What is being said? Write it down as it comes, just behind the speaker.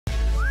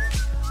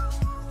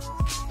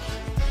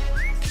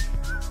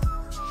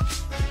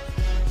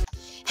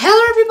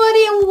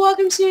everybody and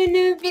welcome to a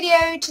new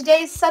video.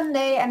 Today's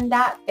Sunday and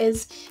that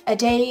is a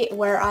day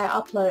where I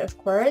upload, of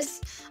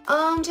course.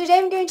 Today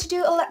I'm going to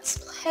do a let's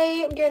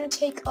play. I'm going to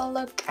take a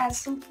look at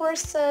some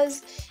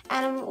horses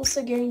and I'm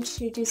also going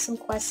to do some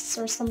quests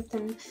or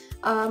something.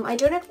 I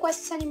don't have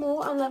quests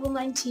anymore. I'm level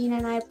 19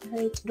 and I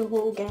played the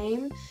whole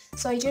game,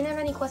 so I don't have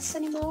any quests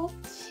anymore.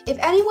 If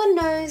anyone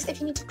knows if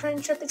you need to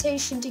crunch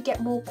reputation to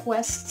get more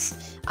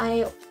quests,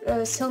 I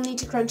still need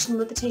to crunch some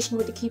reputation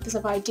with the Keepers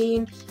of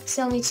Ideen,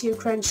 still need to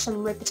crunch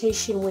some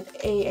reputation with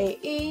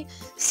AAE,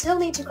 still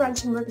need to crunch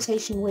some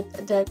reputation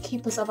with the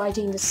Keepers of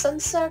Ideen, the Sun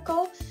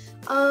Circle,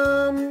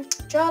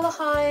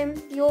 Jarlaheim,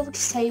 Jorvik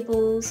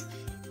Stables,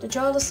 the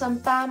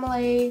Jarlason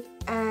family,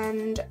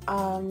 and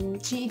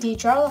GD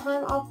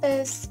Jarlaheim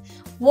office,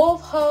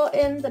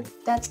 Wolfhorn, but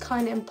that's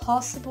kind of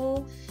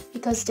impossible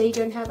because they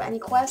don't have any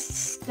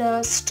quests,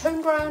 the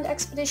Stoneground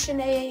Expedition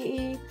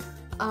AAE,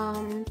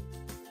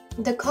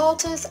 the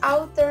Cultist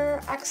Out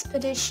There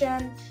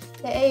Expedition,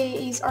 the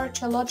AAE's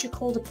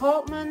Archaeological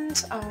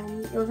Department,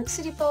 Jorvik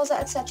City Plaza,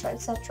 etc,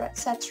 etc,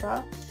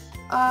 etc.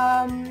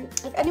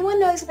 If anyone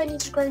knows if I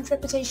need to grind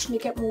reputation to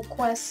get more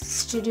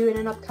quests to do in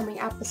an upcoming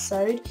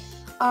episode,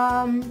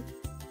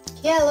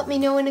 yeah, let me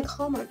know in the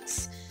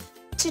comments.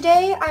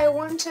 Today I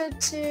wanted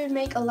to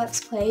make a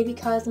let's play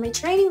because my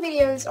training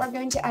videos are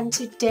going to end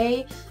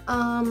today.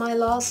 My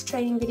last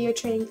training video,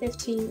 training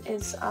 15,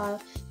 is the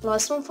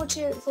last one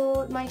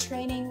for my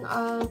training,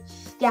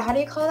 yeah, how do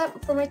you call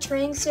that, for my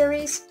training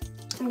series.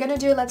 I'm gonna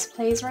do let's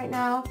plays right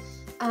now.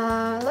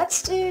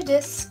 Let's do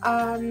this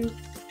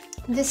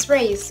this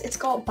race. It's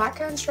called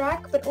background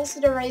track, but also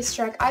the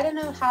racetrack. I don't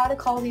know how to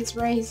call these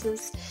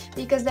races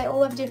because they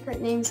all have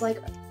different names. Like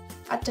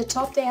at the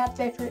top they have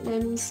different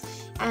names,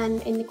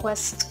 and in the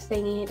quest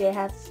thingy they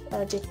have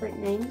different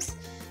names.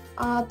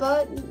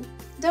 But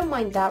don't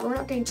mind that. We're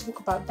not going to talk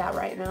about that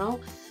right now.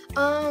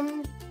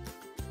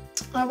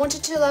 I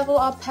wanted to level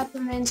up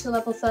Peppermint to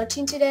level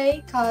 13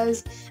 today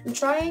because I'm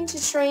trying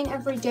to train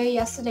every day.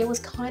 Yesterday was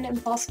kind of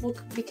impossible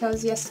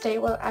because yesterday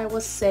I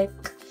was sick.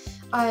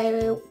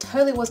 I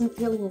totally wasn't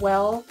feeling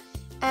well.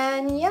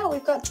 And yeah,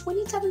 we've got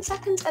 27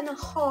 seconds and a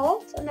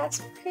half, and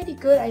that's pretty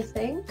good, I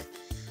think.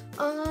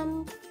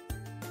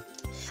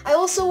 I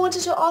also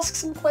wanted to ask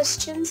some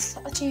questions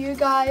to you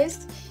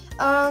guys.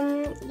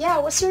 Yeah,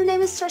 what's your name,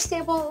 Mr.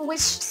 Stable?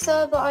 Which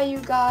server are you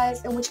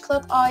guys and which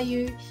club are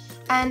you?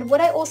 And what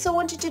I also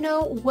wanted to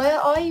know, where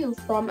are you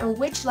from and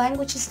which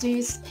languages do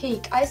you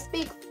speak? I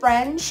speak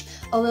French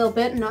a little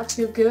bit, not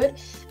too good.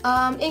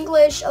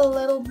 English a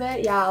little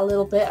bit, yeah, a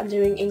little bit. I'm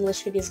doing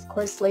English videos, of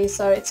course,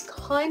 so it's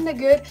kind of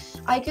good.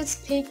 I could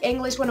speak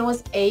English when I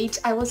was 8.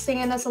 I was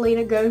singing a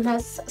Selena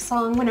Gomez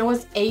song when I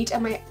was 8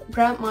 and my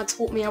grandma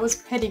taught me. I was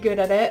pretty good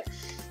at it.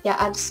 Yeah,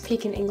 at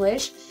speaking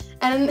English.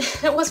 And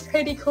it was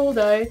pretty cool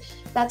though.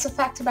 That's a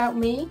fact about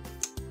me.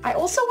 I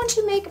also want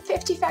to make a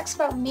 50 facts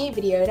about me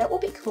video. That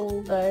would be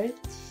cool though.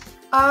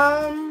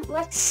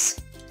 Let's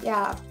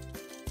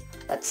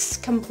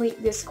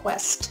complete this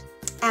quest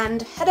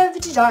and head over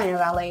to Dino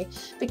Valley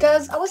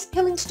because I was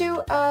feeling to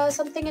do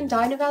something in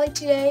Dino Valley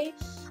today.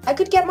 I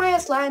could get my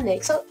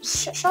Icelandic. So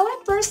shall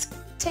I first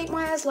take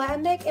my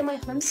Icelandic in my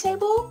home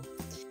stable?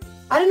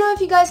 I don't know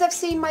if you guys have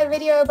seen my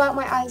video about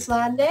my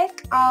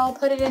Icelandic. I'll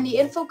put it in the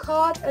info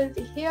card over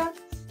here.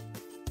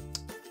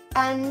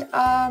 And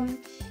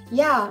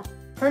yeah.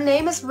 Her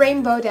name is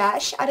Rainbow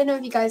Dash. I don't know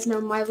if you guys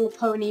know My Little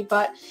Pony,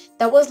 but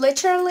that was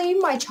literally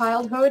my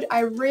childhood.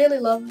 I really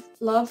loved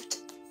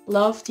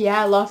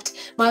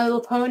My Little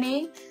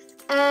Pony.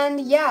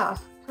 And yeah,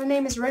 her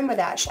name is Rainbow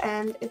Dash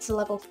and it's a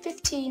level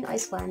 15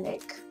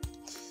 Icelandic.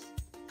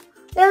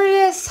 There it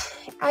is.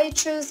 I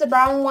chose the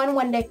brown one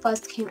when they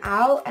first came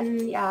out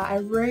and yeah, I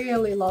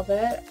really love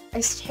it.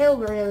 I still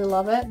really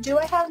love it. Do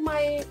I have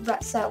my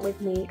red set with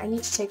me? I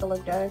need to take a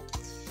look though.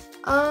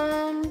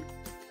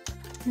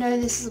 No,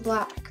 this is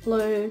black,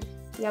 blue,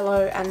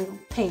 yellow, and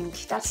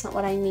pink. That's not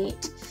what I need.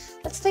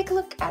 Let's take a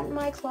look at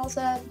my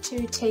closet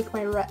to take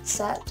my red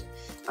set.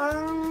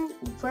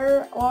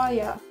 Where are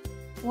ya?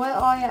 Where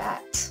are ya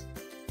at?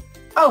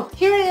 Oh,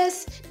 here it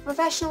is!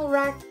 Professional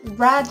rad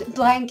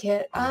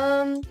blanket.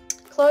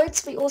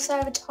 Clothes, we also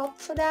have a top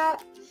for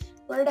that.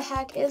 Where the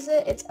heck is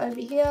it? It's over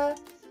here.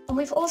 And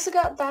we've also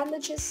got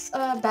bandages,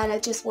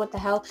 what the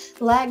hell,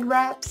 leg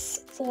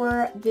wraps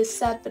for this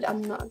set, but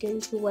I'm not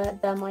going to wear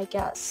them, I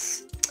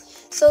guess.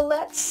 So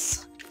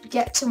let's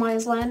get to my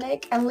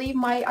Icelandic and leave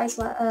my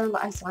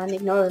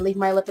leave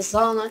my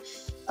Lipizzaner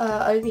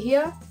over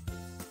here.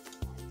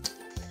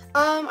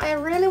 I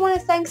really want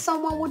to thank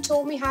someone who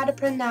told me how to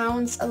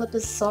pronounce a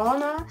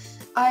Lipizzaner.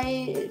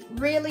 I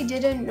really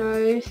didn't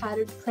know how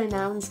to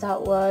pronounce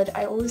that word.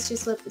 I always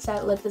just said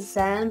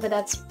Lipizzan, but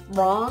that's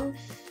wrong.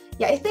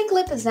 Yeah, I think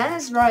Lipizzan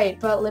is right,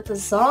 but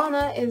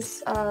Lipizzaner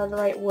is the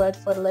right word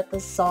for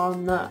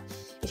Lipizzaner,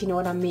 if you know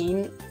what I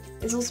mean.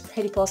 It's also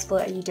pretty possible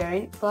that you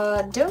don't,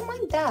 but don't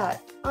mind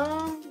that.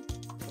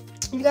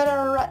 We got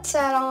our red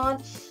set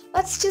on.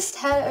 Let's just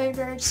head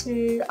over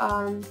to,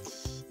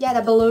 yeah,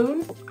 the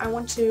balloon. I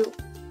want to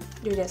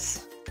do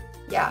this.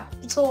 yeah,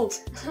 it's old.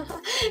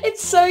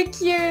 It's so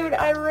cute.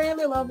 I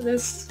really love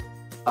this.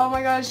 Oh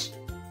my gosh.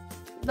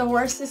 The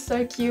horse is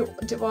so cute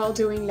while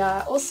doing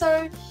that.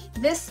 Also,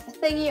 this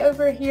thingy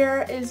over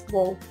here is,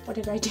 whoa, what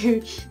did I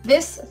do?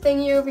 This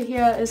thingy over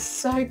here is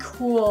so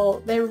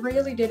cool. They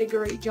really did a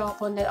great job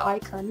on that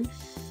icon.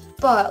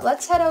 But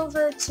let's head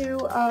over to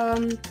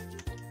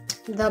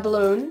the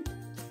balloon.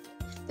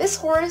 This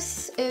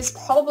horse is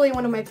probably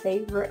one of my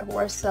favorite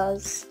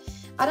horses.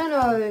 I don't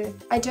know,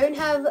 I don't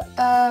have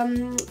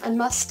a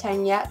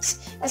Mustang yet.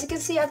 As you can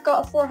see, I've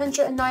got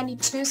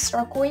 492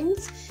 star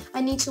coins. I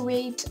need to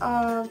wait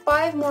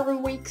 5 more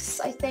weeks,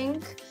 I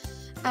think.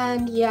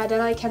 And yeah,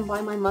 then I can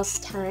buy my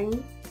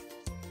Mustang.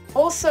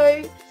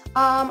 Also,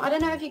 I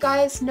don't know if you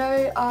guys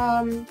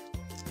know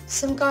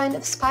some kind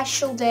of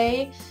special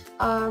day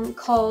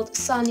called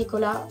Saint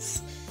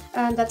Nicolas.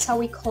 And that's how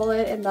we call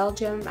it in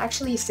Belgium.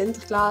 Actually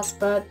Sinterklaas,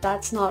 but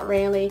that's not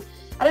really.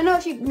 I don't know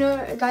if you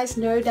guys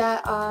know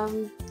that,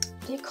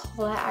 what do you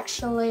call it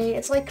actually?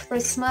 It's like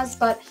Christmas,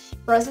 but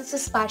for us it's a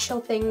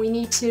special thing. We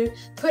need to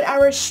put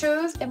our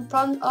shoes in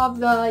front of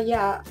the,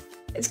 yeah,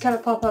 it's gonna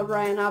pop up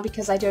right now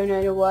because I don't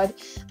know the word.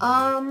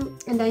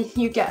 And then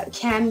you get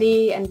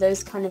candy and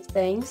those kind of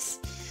things.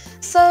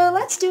 So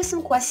let's do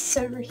some quests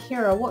over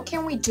here. What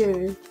can we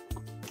do?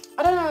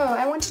 I don't know,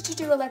 I wanted to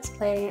do a let's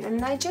play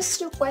and I just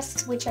do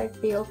quests which I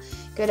feel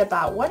good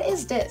about. What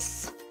is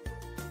this?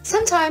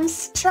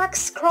 Sometimes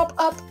tracks crop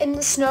up in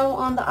the snow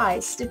on the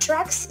ice. The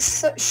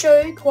tracks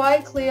show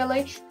quite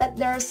clearly that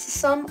there's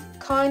some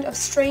kind of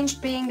strange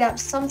being that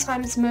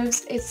sometimes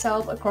moves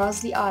itself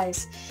across the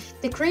ice.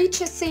 The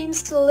creature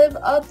seems to live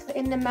up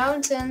in the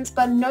mountains,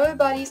 but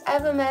nobody's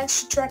ever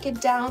managed to track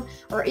it down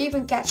or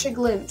even catch a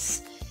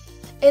glimpse.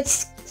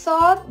 It's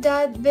thought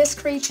that this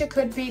creature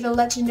could be the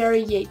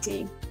legendary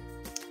Yeti.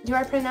 Do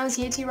I pronounce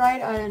Yeti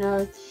right? I don't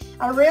know.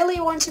 I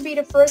really want to be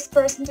the first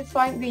person to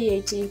find the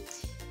Yeti.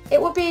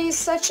 It would be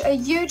such a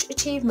huge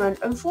achievement.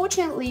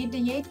 Unfortunately, the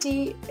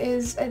Yeti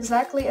is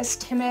exactly as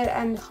timid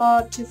and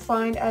hard to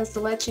find as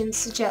the legend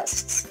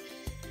suggests.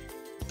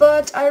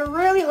 But I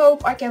really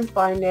hope I can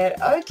find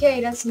it. Okay,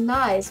 that's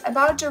nice.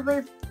 About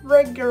the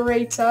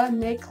refrigerator,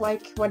 Nick,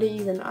 like what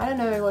even? I don't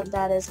know what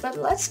that is, but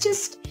let's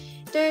just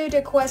do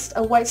the quest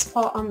a white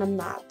spot on the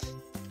map.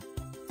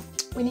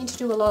 We need to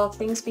do a lot of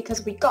things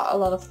because we got a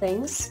lot of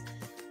things.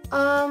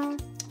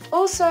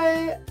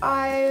 Also,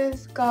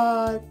 I've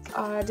got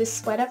this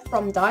sweater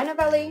from Dino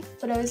Valley,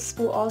 for those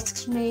who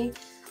asked me.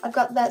 I've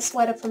got that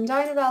sweater from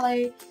Dino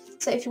Valley,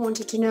 so if you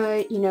wanted to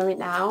know, you know it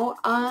now.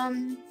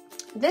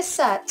 This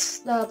set,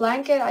 the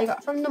blanket, I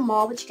got from the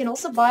mall, but you can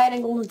also buy it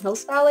in Golden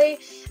Hills Valley.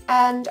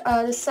 And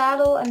the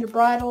saddle and the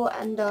bridle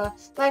and the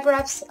leg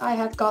wraps, I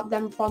have got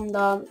them from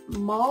the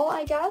mall,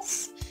 I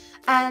guess.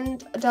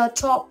 And the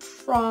top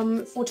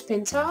from Fort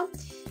Pinta.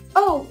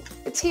 Oh,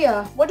 it's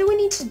here. What do we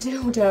need to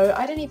do though?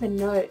 I don't even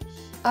know.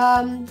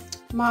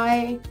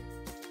 My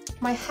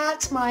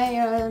hat,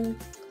 my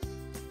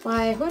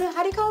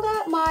how do you call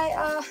that?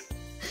 My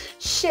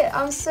shit,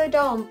 I'm so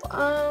dumb.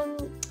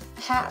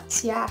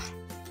 Hat, yeah.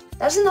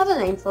 There's another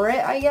name for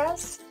it, I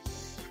guess.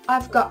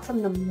 I've got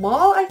from the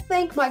mall, I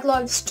think, my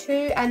gloves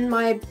too, and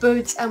my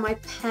boots and my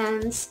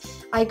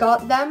pants. I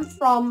got them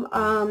from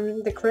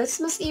the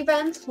Christmas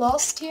event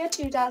last year,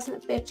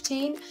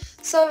 2015,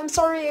 so I'm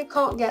sorry I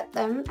can't get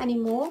them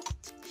anymore.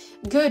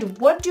 Good,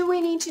 what do we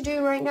need to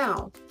do right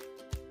now?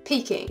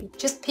 Peeking,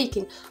 just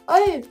peeking.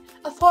 Oh,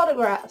 a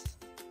photograph.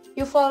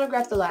 You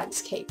photograph the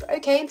landscape.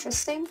 Okay,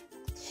 interesting.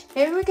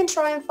 Maybe we can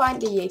try and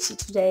find the Yeti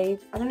today.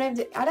 I don't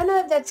know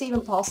if that's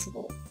even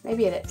possible.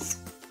 Maybe it is.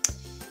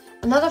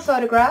 Another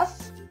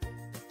photograph.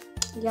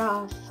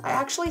 Yeah, I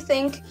actually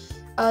think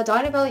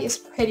Dino Valley is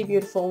pretty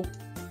beautiful.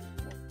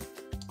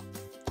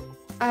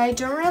 I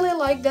don't really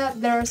like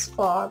that there's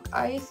fog.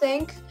 I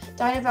think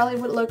Dino Valley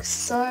would look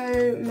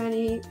so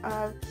many,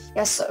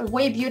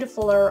 way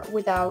beautifuler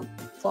without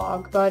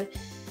fog, but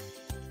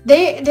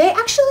they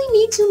actually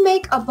need to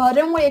make a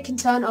button where you can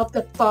turn off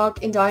the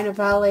fog in Dino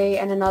Valley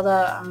and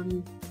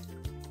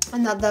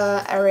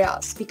another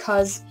areas,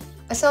 because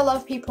I saw a lot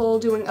of people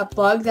doing a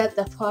bug that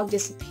the fog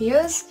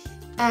disappears,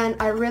 and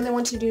I really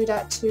want to do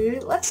that too.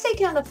 Let's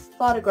take another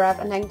photograph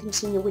and then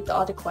continue with the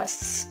other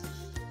quests.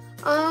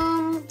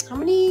 How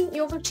many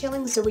Yolver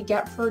shillings do we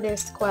get for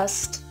this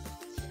quest?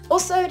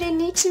 Also, they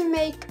need to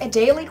make a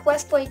daily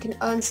quest where you can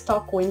earn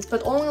star coins,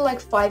 but only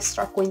like 5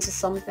 star coins or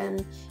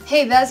something.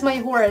 Hey, there's my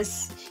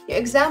horse. You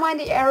examine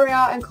the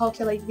area and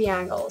calculate the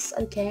angles,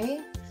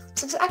 okay?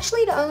 So it's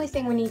actually the only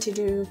thing we need to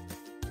do.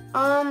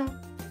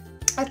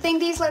 I think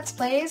these Let's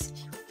Plays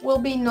will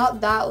be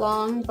not that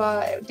long,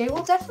 but they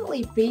will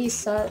definitely be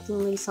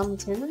certainly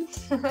something.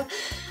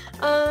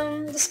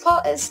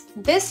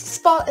 This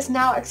spot is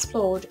now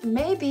explored.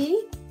 Maybe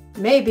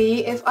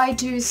if I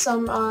do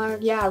some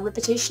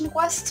repetition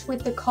quests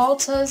with the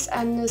Carters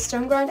and the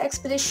Stoneground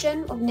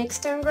expedition of Nick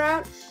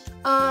Stoneground,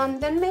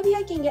 then maybe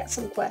I can get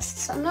some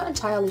quests. I'm not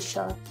entirely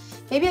sure.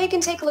 Maybe I can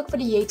take a look for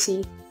the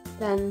Yeti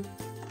then.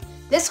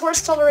 This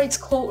horse tolerates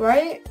cold,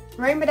 right?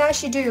 Rainbow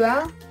Dash, you do,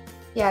 huh?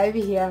 Yeah, over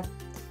here.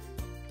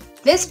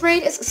 This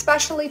breed is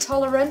especially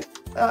tolerant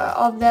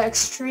of the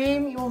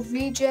extreme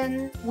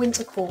Norwegian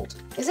winter cold.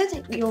 Is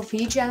it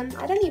Norwegian?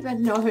 I don't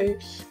even know,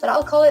 but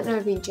I'll call it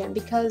Norwegian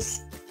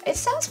because it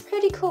sounds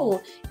pretty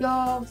cool.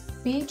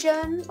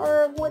 Norwegian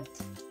or what?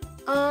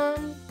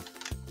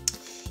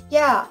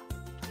 Yeah,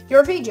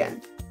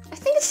 Norwegian. I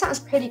think it sounds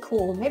pretty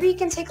cool. Maybe you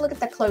can take a look at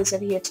the clothes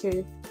over here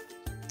too.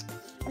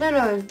 I don't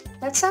know.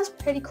 That sounds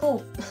pretty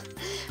cool.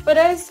 But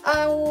as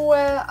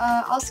were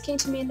asking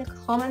to me in the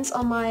comments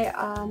on my,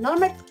 not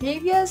my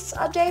previous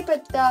update,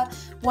 but the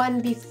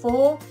one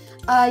before,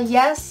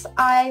 yes,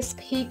 I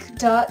speak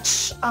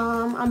Dutch.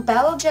 I'm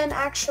Belgian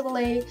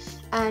actually,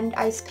 and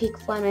I speak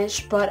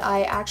Flemish, but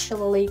I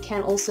actually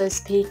can also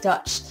speak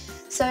Dutch.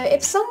 So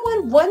if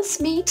someone wants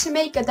me to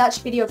make a Dutch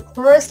video, of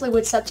course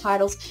with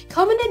subtitles,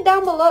 comment it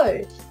down below.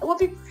 It would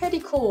be pretty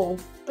cool.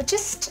 But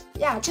just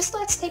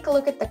let's take a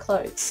look at the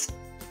clothes.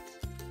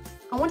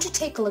 I want to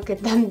take a look at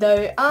them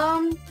though.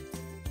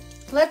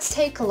 Let's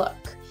take a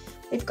look.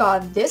 We've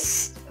got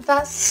this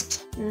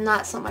vest. Nah,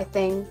 that's not my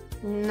thing.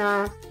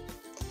 Nah.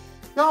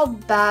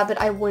 Not bad, but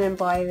I wouldn't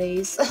buy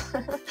these.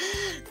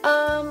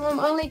 I'm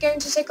only going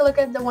to take a look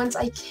at the ones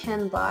I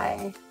can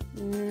buy.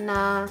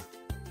 Nah.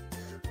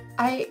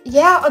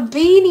 Yeah, a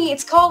beanie.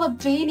 It's called a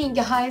beanie,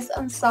 guys.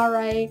 I'm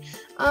sorry.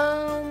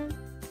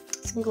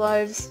 Some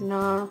gloves.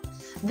 Nah.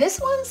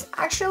 This one's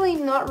actually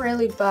not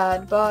really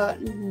bad,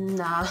 but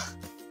nah.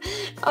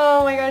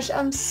 Oh my gosh,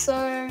 I'm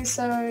so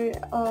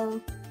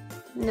oh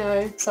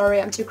no,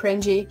 sorry, I'm too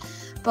cringy.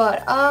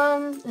 But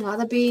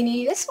another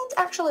beanie. This one's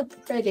actually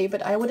pretty,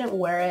 but I wouldn't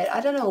wear it. I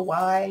don't know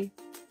why.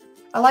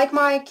 I like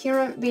my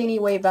current beanie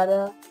way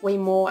better, way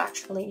more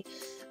actually.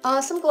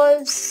 Some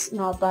gloves,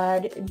 not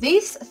bad.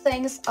 These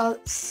things are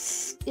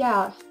so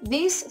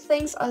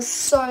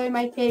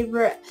my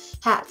favorite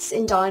hats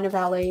in Dino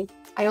Valley.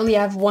 I only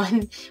have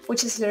one,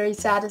 which is very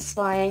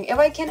satisfying. If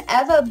I can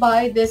ever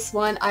buy this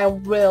one, I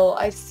will.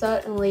 I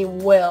certainly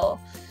will.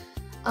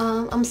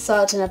 I'm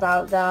certain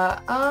about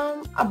that.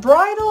 A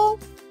bridle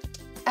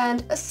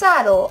and a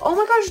saddle. Oh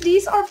my gosh,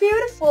 these are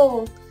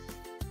beautiful.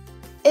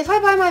 If I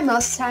buy my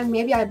Mustang,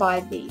 maybe I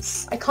buy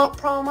these. I can't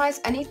promise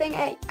anything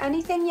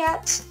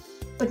yet,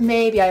 but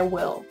maybe I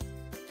will.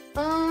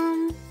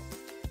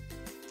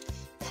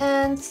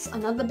 Pants,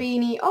 another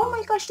beanie. Oh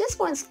my gosh, this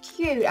one's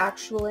cute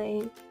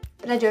actually.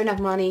 But I don't have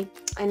money.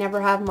 I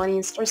never have money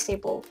in Star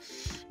Stable.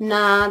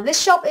 Nah,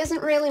 this shop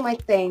isn't really my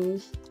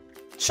thing.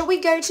 Should we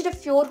go to the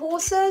fjord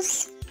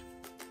horses?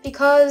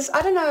 Because,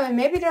 I don't know,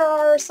 maybe there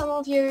are some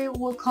of you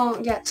who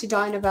can't get to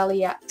Dino Valley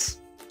yet.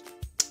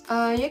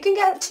 You can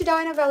get to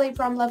Dino Valley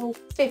from level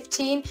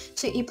 15,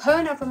 to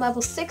Epona from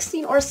level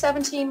 16 or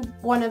 17,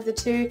 one of the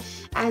two,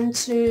 and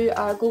to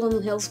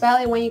Golden Hills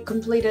Valley when you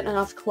completed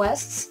enough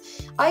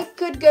quests. I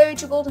could go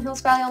to Golden Hills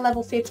Valley on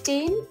level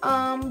 15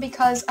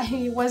 because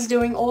I was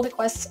doing all the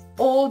quests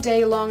all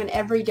day long and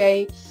every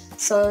day,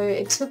 so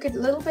it took a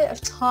little bit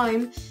of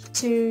time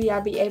to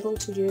be able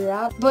to do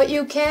that. But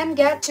you can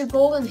get to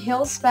Golden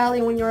Hills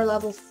Valley when you're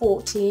level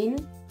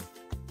 14.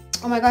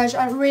 Oh my gosh,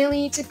 I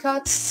really need to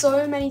cut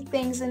so many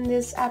things in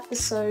this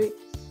episode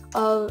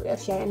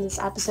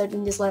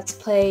in this Let's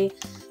Play,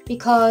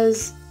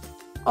 because,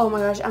 oh my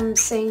gosh, I'm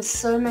saying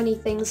so many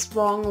things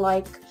wrong,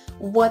 like,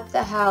 what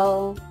the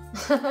hell?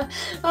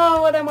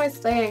 Oh, what am I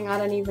saying? I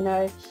don't even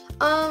know.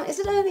 Is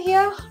it over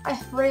here?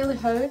 I really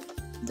hope.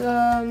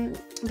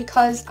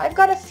 Because I've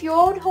got a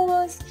fjord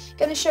horse,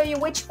 gonna show you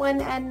which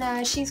one, and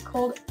he's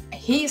called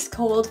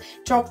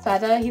Drop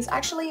Feather. He's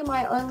actually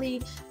my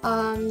only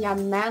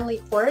manly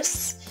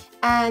horse,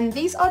 and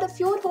these are the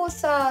fjord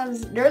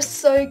horses. They're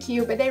so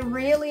cute, but they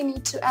really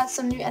need to add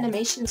some new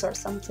animations or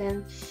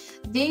something.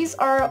 These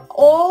are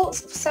all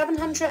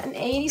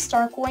 780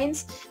 star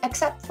coins,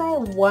 except for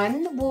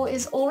one who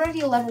is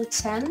already level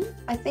 10.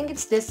 I think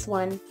it's this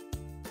one.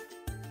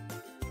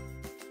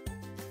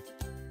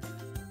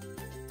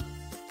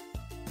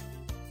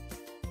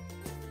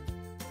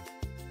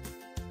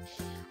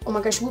 Oh my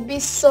gosh, it would be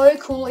so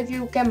cool if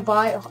you can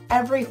buy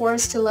every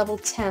horse to level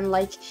 10.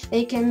 Like,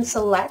 they can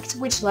select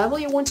which level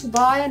you want to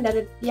buy, and that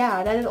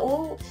it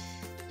all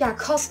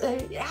costs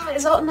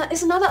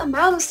is another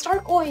amount of star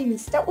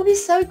coins. That would be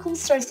so cool,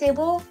 Star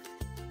Stable.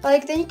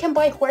 Like, then you can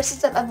buy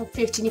horses at level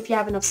 15 if you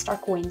have enough star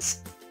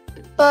coins.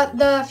 But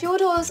the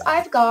fjord horse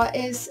I've got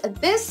is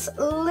this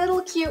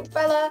little cute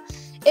fella.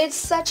 It's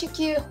such a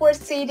cute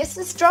horsey. This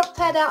is Drop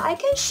Feather. I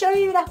can show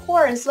you that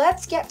horse.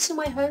 Let's get to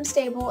my home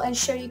stable and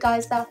show you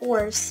guys that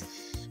horse.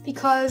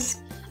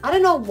 Because I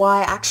don't know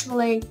why,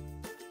 actually.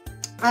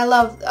 I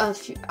love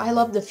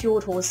the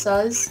fjord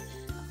horses.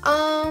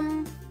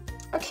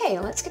 Okay,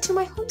 let's get to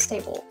my home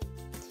stable.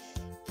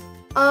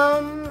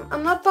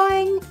 I'm not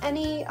buying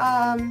any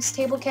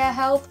stable care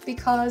help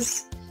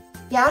because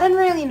I don't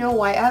really know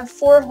why. I have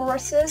 4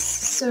 horses,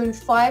 soon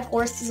 5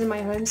 horses in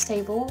my home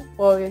stable.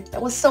 Whoa,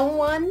 that was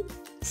someone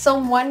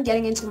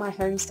getting into my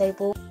home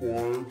stable.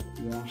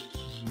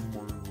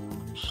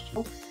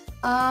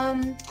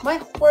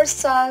 My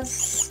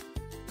horses,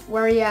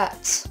 where are you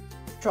at?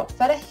 Drop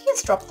Feather?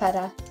 Here's Drop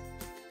Feather.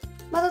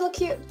 My little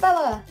cute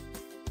fella.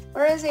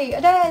 Where is he?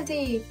 Oh, there is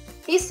he.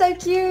 He's so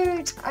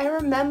cute. I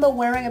remember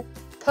wearing a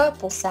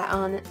purple set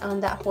on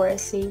that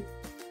horsey.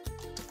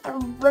 I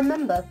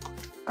remember.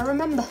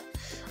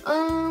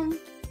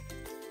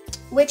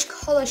 Which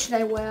color should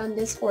I wear on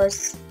this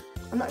horse?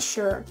 I'm not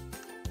sure.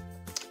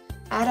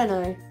 I don't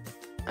know.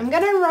 I'm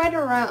gonna ride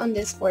around on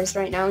this horse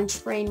right now and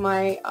train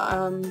my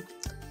how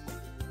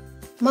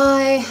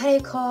do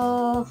you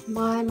call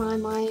my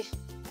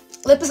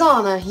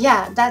Lipizzaner.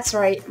 Yeah, that's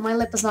right, my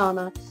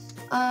Lipizzaner.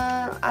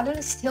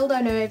 Still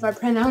don't know if I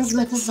pronounced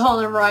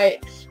Lipizzaner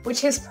right,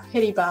 which is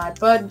pretty bad,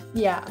 but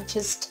yeah,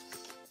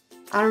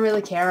 I don't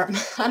really care.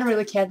 I don't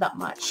really care that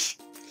much.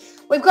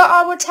 We've got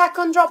our attack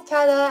on drop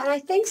feather, and I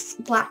think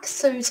black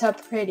suits are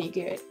pretty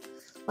good.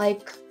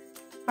 Like,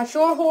 my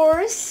fjord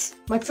horse,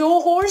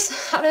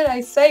 how did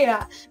I say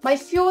that? My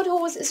fjord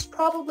horse is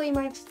probably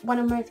one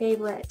of my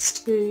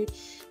favorites too.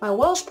 My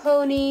Welsh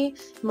pony,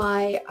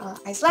 my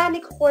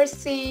Icelandic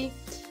horsey,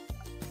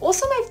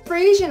 also my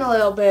Frisian a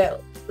little bit.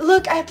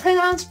 Look, I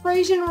pronounced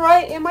Frisian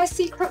right in my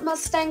Secret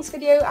Mustangs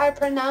video. I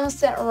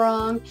pronounced it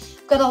wrong.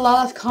 Got a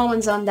lot of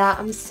comments on that.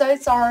 I'm so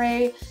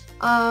sorry.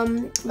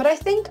 But I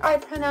think I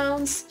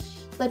pronounced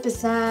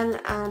Lipizzaner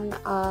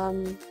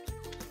and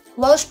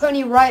Welsh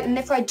pony right, and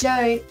if I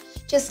don't,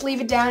 just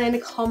leave it down in the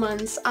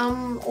comments.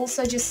 I'm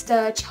also just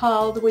a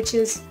child, which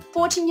is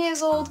 14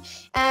 years old,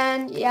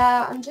 and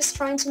yeah, I'm just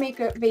trying to make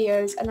good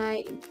videos, and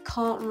I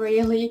can't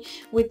really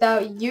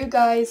without you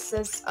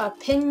guys'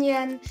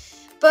 opinion.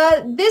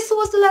 But this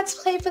was the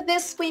Let's Play for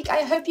this week.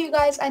 I hope you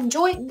guys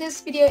enjoyed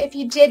this video. If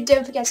you did,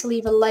 don't forget to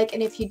leave a like,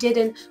 and if you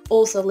didn't,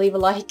 also leave a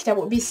like. That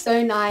would be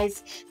so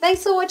nice.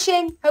 Thanks for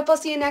watching. Hope I'll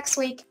see you next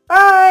week.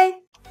 Bye!